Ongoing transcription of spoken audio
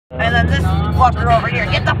then this fucker over here,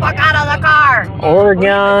 get the fuck out of the car!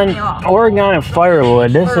 Oregon and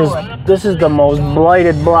Firewood. This is the most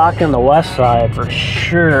blighted block in the West Side for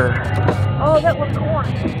sure. Oh, that looks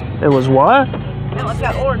orange. It was what? It looks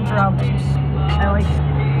got orange around it. I like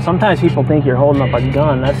it. Sometimes people think you're holding up a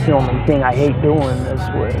gun. That's the only thing I hate doing this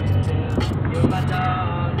with. I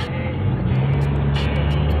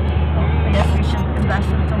guess we should invest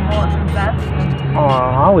in some bulletproof vests. Oh,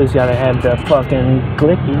 I always gotta have the fucking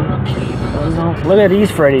glicky. Look at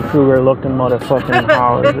these Freddy Krueger looking motherfucking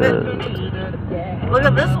houses. Look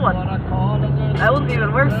at this one. That one's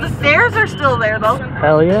even worse. The stairs are still there though.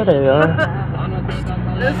 Hell yeah, they are.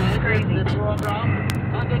 This is crazy.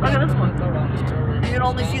 Look at this one. You can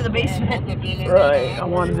only see the basement. Right, I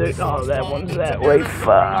wanted to. Oh, that one's that way.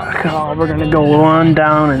 Fuck. Oh, we're gonna go one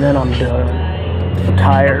down and then I'm done. I'm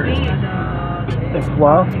tired. If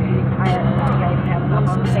what? I even have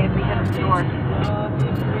enough to say if we hit a store.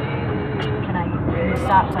 Can I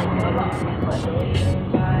stop so I can go see it?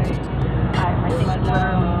 But I think it's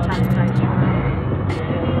literally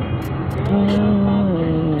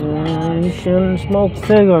You shouldn't smoke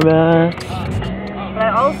cigarettes. But I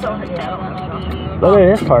also, look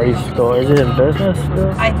at this party store. Is it in business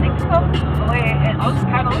still? I think so. The way it looks,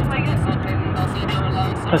 kind of looks like it.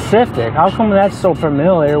 Pacific. How come that's so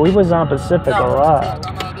familiar? We was on Pacific a lot.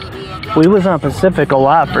 We was on Pacific a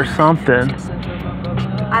lot for something.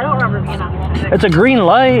 I don't remember being on Pacific. It's a green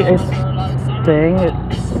light thing.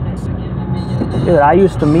 Dude, I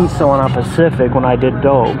used to meet someone on Pacific when I did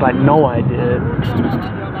dope. I know I did.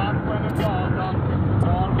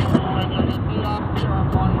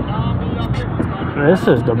 This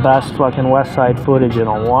is the best fucking West Side footage in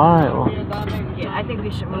a while. Yeah, I think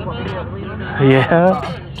we should move over here. Yeah.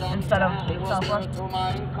 Instead of Southwest.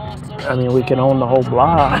 I mean, we can own the whole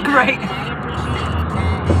block. Right.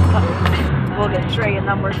 We'll get Trey and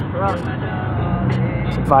numbers for us.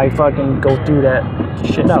 If I fucking go through that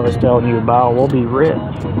shit I was telling you about, we'll be rich.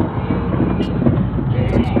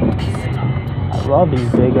 I love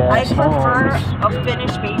these big ass I prefer homes. a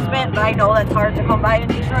finished basement, but I know that's hard to come by in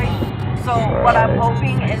Detroit. So what I'm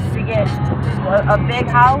hoping is to get a big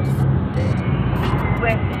house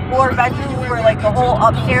with 4 bedrooms where like the whole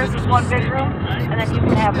upstairs is 1 big room, and then you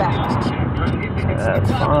can have that.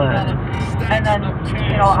 That's fine. And then,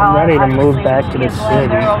 you know, I'm ready to move back to the kids will have city.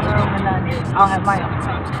 their own room, and then I'll have my own.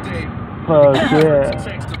 Fuck yeah.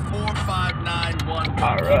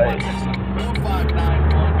 Alright.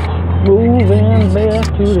 Moving back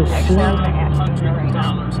to the city.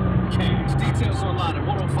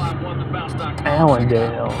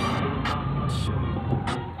 Allendale.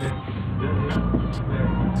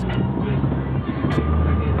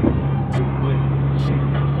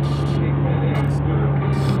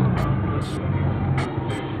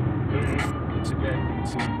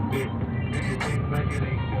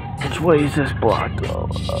 Which way is this block go?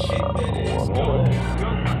 One way.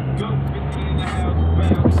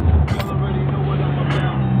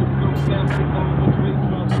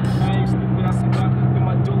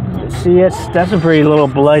 See, that's a pretty little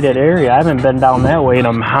blighted area. I haven't been down that way in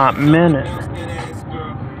a hot minute.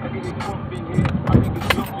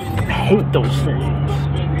 I hate those things.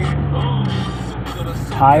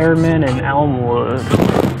 Tireman and Elmwood.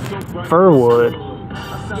 Firwood.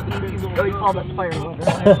 Oh, you call that firewood.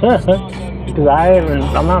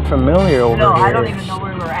 Because I'm not familiar over here. No, I don't even know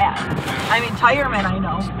where we're at. I mean, Tireman, I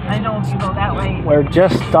know. I know if you go that way. We're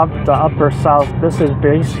just up the upper south. This is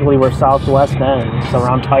basically where Southwest ends,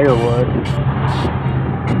 around Tirewood.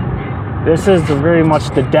 This is very much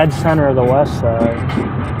the dead center of the West Side.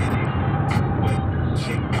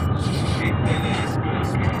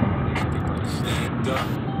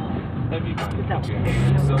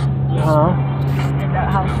 Huh? That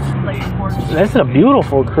house is like This is a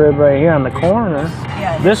beautiful crib right here on the corner.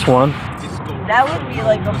 Yeah. This one. That would be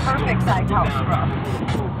like a perfect size house for us.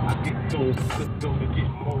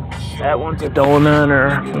 That one's a donut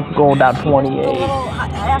or Gold.28. The little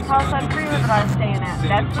half house I'm pretty that I'm staying at.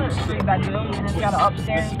 That's a 3-bedroom and it's got an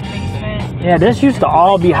upstairs basement. Yeah, this used to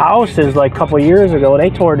all be houses like a couple years ago. They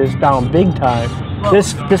tore this down big time. Well,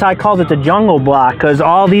 this I called it the jungle block because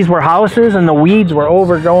all these were houses and the weeds were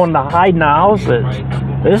overgrowing to hide in the houses.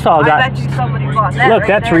 This all got. I bet you somebody bought that. Look, right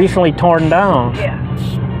that's there. recently torn down. Yeah.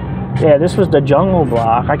 Yeah, this was the jungle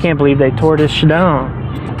block. I can't believe they tore this shit down.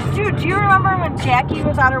 Dude, do you remember when Jackie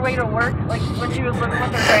was on her way to work, like when she was living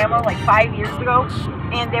with her grandma like 5 years ago,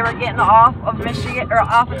 and they were getting off of Michigan, or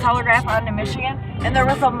off of Telegraph onto Michigan, and there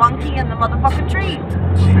was a monkey in the motherfucking tree?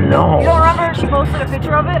 No. You don't remember? She posted a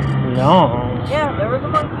picture of it? No. Yeah, there was a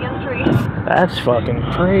monkey in the tree. That's fucking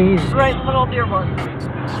crazy. Right in the middle of Dearborn.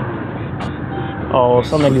 Oh,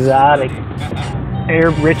 some exotic,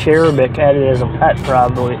 rich Arabic had it as a pet,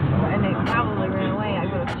 probably. And they probably ran away. I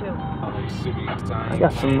would have too. I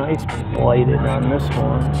got some nice blighted on this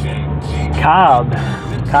one. Cobb.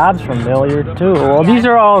 Cobb's familiar too. Well, these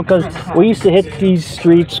are all because we used to hit these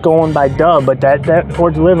streets going by Dub, but that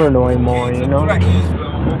towards Livernois more, you know? Right.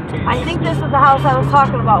 I think this is the house I was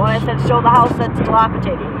talking about when I said show the house that's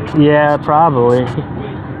dilapidated. Yeah, probably.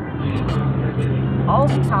 All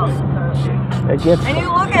these houses are. It gets. And you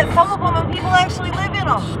look at some of them and people actually live in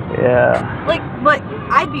them. Yeah. Like, but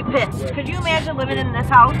I'd be pissed. Could you imagine living in this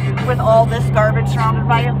house with all this garbage surrounded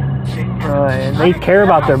by you? Right. They care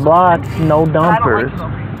about their blocks. No dumpers.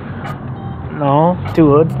 No,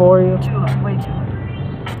 too hood for you. Too hood, way too hood.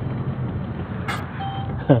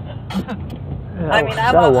 I mean, is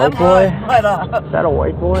that a white boy? Hood, but, Is that a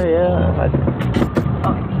white boy? Yeah.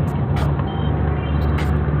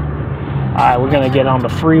 Alright, we're gonna get on the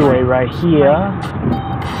freeway right here.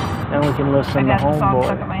 Then we can listen to Homeboy.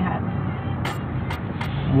 Stuck in my head.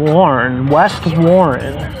 Warren, West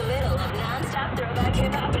Warren.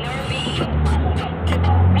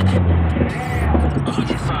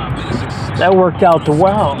 That worked out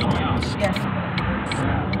well. Yes.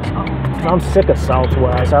 I'm sick of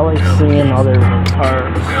Southwest. I like seeing other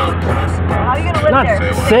parts. How are you gonna live Not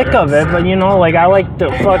there? sick of it, but you know, like I like to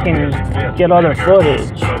fucking get other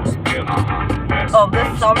footage. Oh,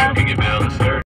 this summer?